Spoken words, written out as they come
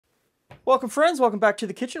Welcome friends, welcome back to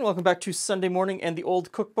the kitchen, welcome back to Sunday morning and the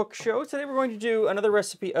old cookbook show. Today we're going to do another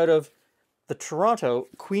recipe out of the Toronto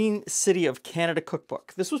Queen City of Canada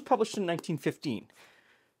cookbook. This was published in 1915.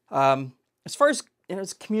 As far as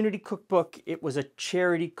it's a community cookbook, it was a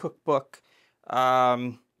charity cookbook.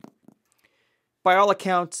 By all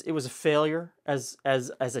accounts, it was a failure as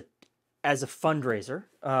a fundraiser.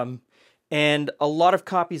 And a lot of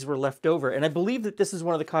copies were left over, and I believe that this is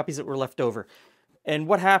one of the copies that were left over. And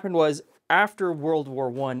what happened was, after World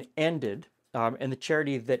War I ended, and the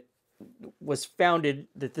charity that was founded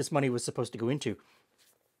that this money was supposed to go into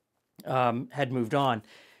had moved on,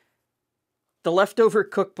 the leftover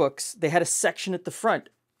cookbooks, they had a section at the front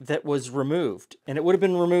that was removed, and it would have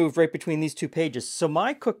been removed right between these two pages. So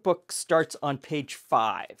my cookbook starts on page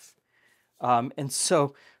 5. And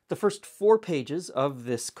so the first 4 pages of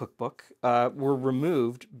this cookbook were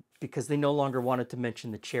removed because they no longer wanted to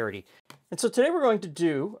mention the charity. And so today we're going to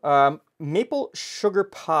do maple sugar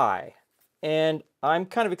pie. And I'm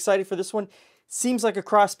kind of excited for this one. Seems like a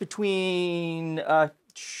cross between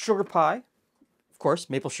sugar pie, of course,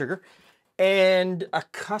 maple sugar, and a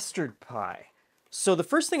custard pie. So the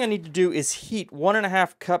first thing I need to do is heat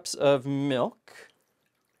 1.5 cups of milk.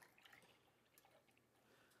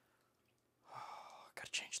 Oh,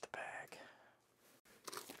 gotta change the bag.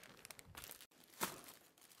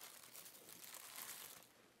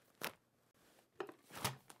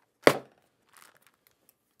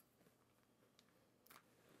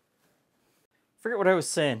 Forget what I was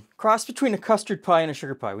saying. Cross between a custard pie and a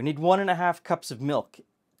sugar pie. We need 1.5 cups of milk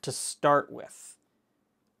to start with.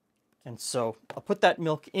 And so I'll put that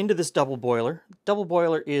milk into this double boiler. Double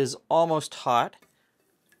boiler is almost hot.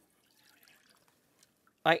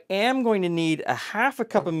 I am going to need 1/2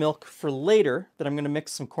 cup of milk for later that I'm going to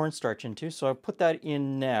mix some cornstarch into. So I'll put that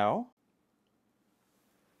in now.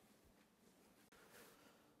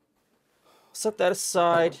 Set that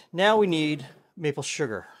aside. Now we need maple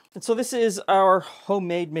sugar. And so this is our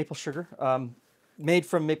homemade maple sugar, made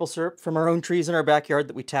from maple syrup from our own trees in our backyard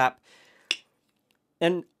that we tap.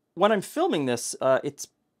 And when I'm filming this, it's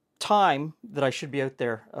time that I should be out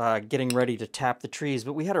there getting ready to tap the trees.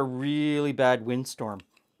 But we had a really bad windstorm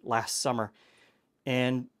last summer,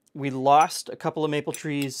 and we lost a couple of maple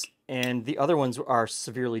trees, and the other ones are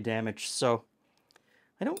severely damaged. So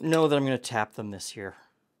I don't know that I'm going to tap them this year.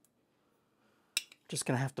 Just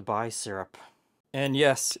going to have to buy syrup. And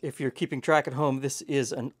yes, if you're keeping track at home, this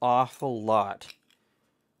is an awful lot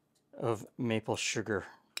of maple sugar.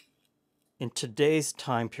 In today's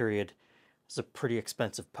time period, it's a pretty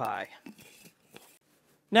expensive pie.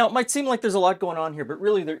 Now, it might seem like there's a lot going on here, but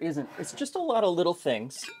really there isn't. It's just a lot of little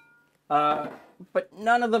things, but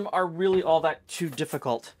none of them are really all that too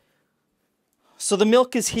difficult. So the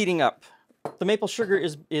milk is heating up. The maple sugar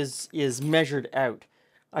is measured out.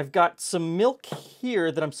 I've got some milk here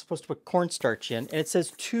that I'm supposed to put cornstarch in, and it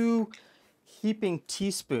says 2 heaping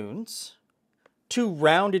teaspoons, 2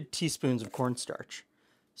 rounded teaspoons of cornstarch.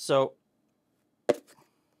 So I'm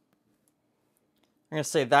going to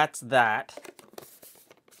say that's that.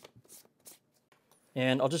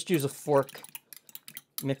 And I'll just use a fork,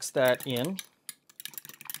 mix that in,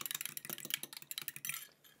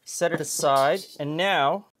 set it aside, and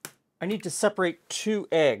now I need to separate 2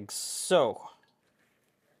 eggs. So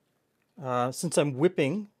since I'm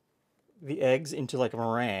whipping the eggs into like a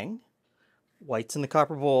meringue, whites in the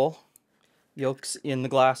copper bowl, yolks in the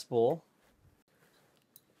glass bowl.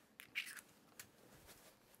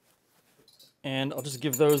 And I'll just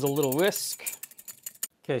give those a little whisk.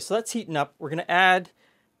 Okay, so that's heating up. We're going to add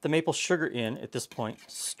the maple sugar in at this point,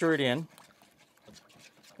 stir it in.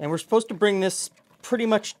 And we're supposed to bring this pretty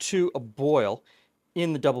much to a boil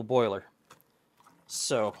in the double boiler.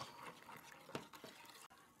 So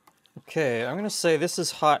okay, I'm going to say this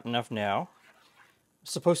is hot enough now. I'm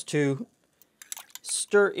supposed to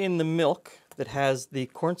stir in the milk that has the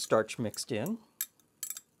cornstarch mixed in.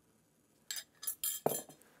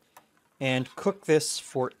 And cook this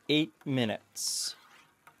for 8 minutes.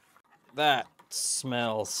 That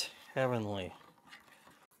smells heavenly.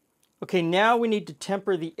 Okay, now we need to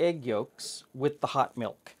temper the egg yolks with the hot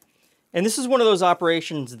milk. And this is one of those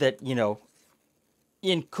operations that, you know,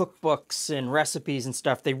 in cookbooks and recipes and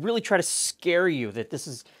stuff, they really try to scare you that this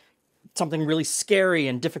is something really scary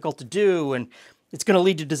and difficult to do and it's going to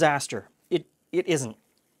lead to disaster. It isn't.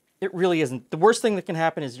 It really isn't. The worst thing that can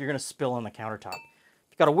happen is you're going to spill on the countertop.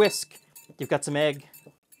 You've got a whisk. You've got some egg.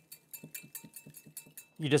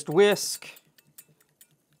 You just whisk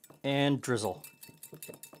and drizzle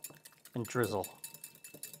and drizzle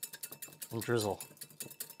and drizzle.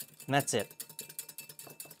 And that's it.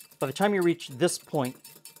 By the time you reach this point,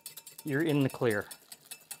 you're in the clear.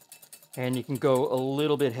 And you can go a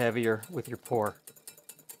little bit heavier with your pour.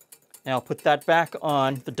 Now I'll put that back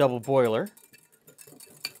on the double boiler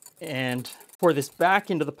and pour this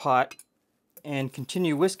back into the pot and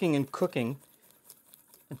continue whisking and cooking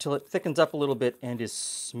until it thickens up a little bit and is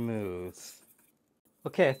smooth.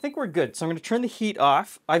 Okay, I think we're good. So I'm going to turn the heat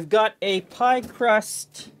off. I've got a pie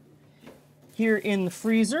crust here in the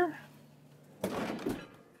freezer.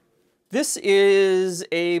 This is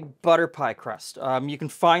a butter pie crust. You can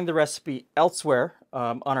find the recipe elsewhere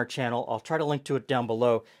on our channel. I'll try to link to it down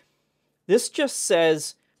below. This just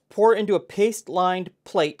says pour into a paste-lined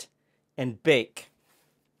plate and bake.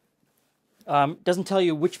 Doesn't tell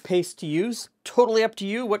you which paste to use. Totally up to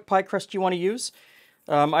you what pie crust you want to use.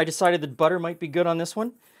 I decided that butter might be good on this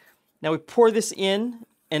one. Now we pour this in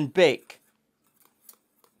and bake.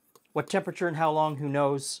 What temperature and how long, who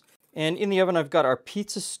knows. And in the oven I've got our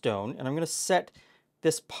pizza stone, and I'm going to set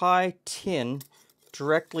this pie tin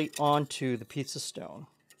directly onto the pizza stone.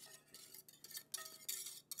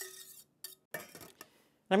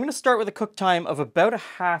 I'm going to start with a cook time of about a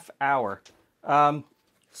half hour.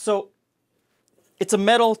 So it's a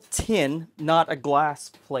metal tin, not a glass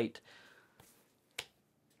plate.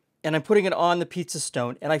 And I'm putting it on the pizza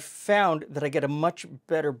stone, and I found that I get a much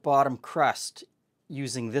better bottom crust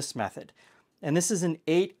using this method. And this is an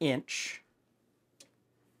 8-inch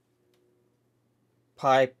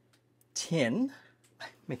pie tin.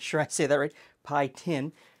 Make sure I say that right, pie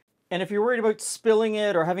tin. And if you're worried about spilling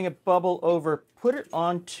it or having it bubble over, put it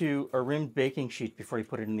onto a rimmed baking sheet before you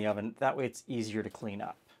put it in the oven. That way it's easier to clean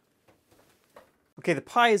up. Okay, the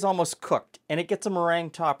pie is almost cooked, and it gets a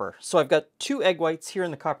meringue topper. So I've got 2 egg whites here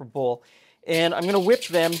in the copper bowl, and I'm going to whip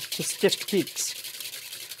them to stiff peaks.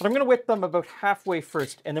 But I'm going to whip them about halfway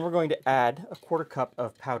first, and then we're going to add a 1/4 cup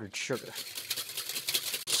of powdered sugar.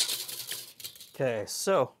 Okay,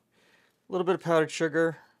 so a little bit of powdered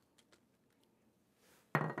sugar,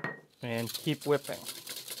 and keep whipping.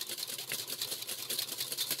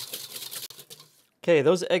 Okay,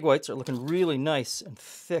 those egg whites are looking really nice and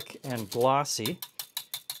thick and glossy.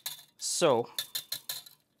 So,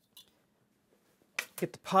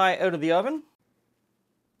 get the pie out of the oven.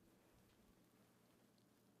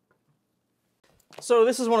 So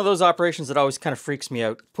this is one of those operations that always kind of freaks me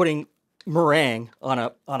out, putting meringue on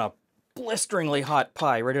a blisteringly hot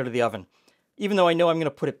pie right out of the oven. Even though I know I'm going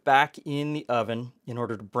to put it back in the oven in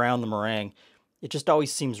order to brown the meringue, it just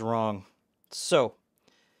always seems wrong. So,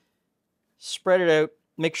 spread it out.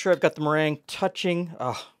 Make sure I've got the meringue touching.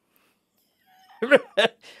 Oh.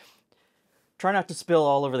 Try not to spill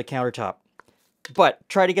all over the countertop. But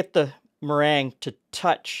try to get the meringue to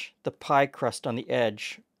touch the pie crust on the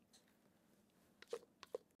edge.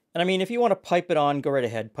 And I mean, if you want to pipe it on, go right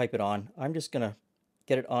ahead, pipe it on. I'm just going to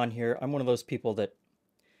get it on here. I'm one of those people that,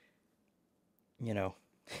 you know,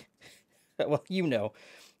 well, you know.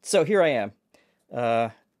 So here I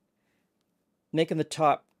am, making the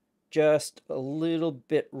top just a little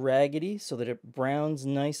bit raggedy so that it browns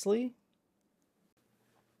nicely.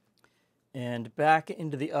 And back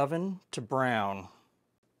into the oven to brown.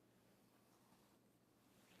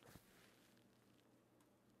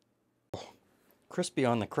 Crispy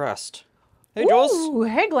on the crust. Hey, Jules. Ooh,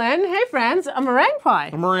 hey, Glenn. Hey, friends. A meringue pie.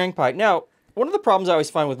 A meringue pie. Now, one of the problems I always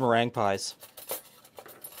find with meringue pies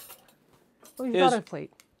You've got a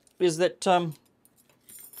plate. is that,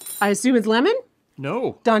 I assume it's lemon?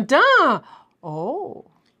 no. Dun dun! Oh.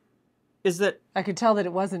 Is that I could tell that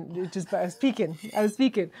it wasn't. It just I was peeking. I was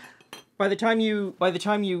peeking. by the time you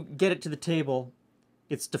get it to the table,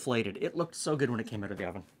 it's deflated. It looked so good when it came out of the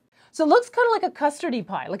oven. So it looks kind of like a custardy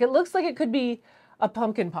pie. Like it looks like it could be a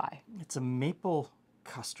pumpkin pie. It's a maple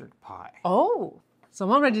custard pie. Oh. So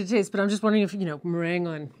I'm all ready to taste, but I'm just wondering if, meringue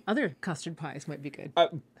on other custard pies might be good.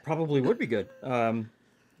 Probably would be good.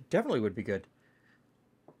 Definitely would be good.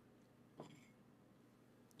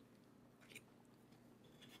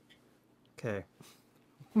 Okay.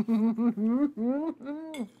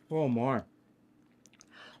 Oh my.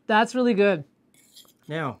 That's really good.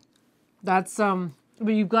 Now. That's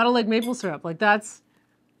but you've got to like maple syrup. Like that's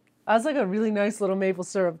like a really nice little maple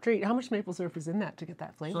syrup treat. How much maple syrup is in that to get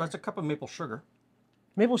that flavor? So that's a cup of maple sugar.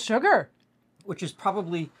 Maple sugar? Which is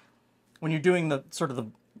probably, when you're doing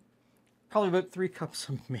probably about 3 cups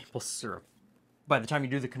of maple syrup by the time you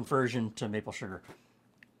do the conversion to maple sugar.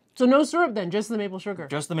 So no syrup then, just the maple sugar.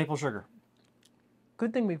 Just the maple sugar.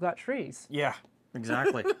 Good thing we've got trees. Yeah,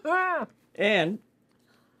 exactly. And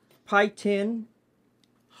pie tin,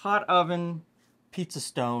 hot oven, pizza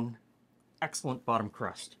stone, excellent bottom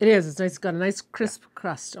crust. It is. It's nice. It's got a nice crisp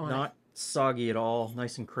crust on it. Not soggy at all,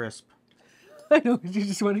 nice and crisp. I know, you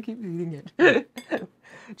just want to keep eating it.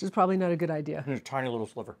 which is probably not a good idea. And a tiny little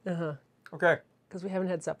sliver. Uh-huh. Okay, Because we haven't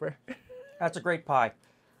had supper. that's a great pie.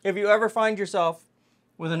 If you ever find yourself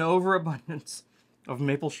with an overabundance of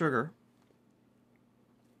maple sugar,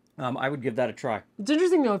 I would give that a try. It's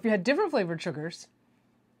interesting though, if you had different flavored sugars.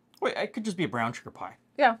 Wait, it could just be a brown sugar pie.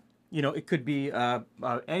 Yeah. You know, it could be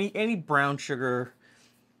any brown sugar,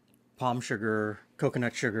 palm sugar,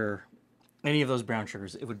 coconut sugar, any of those brown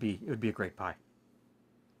sugars. It would be a great pie.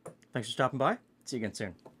 Thanks for stopping by. See you again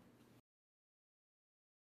soon.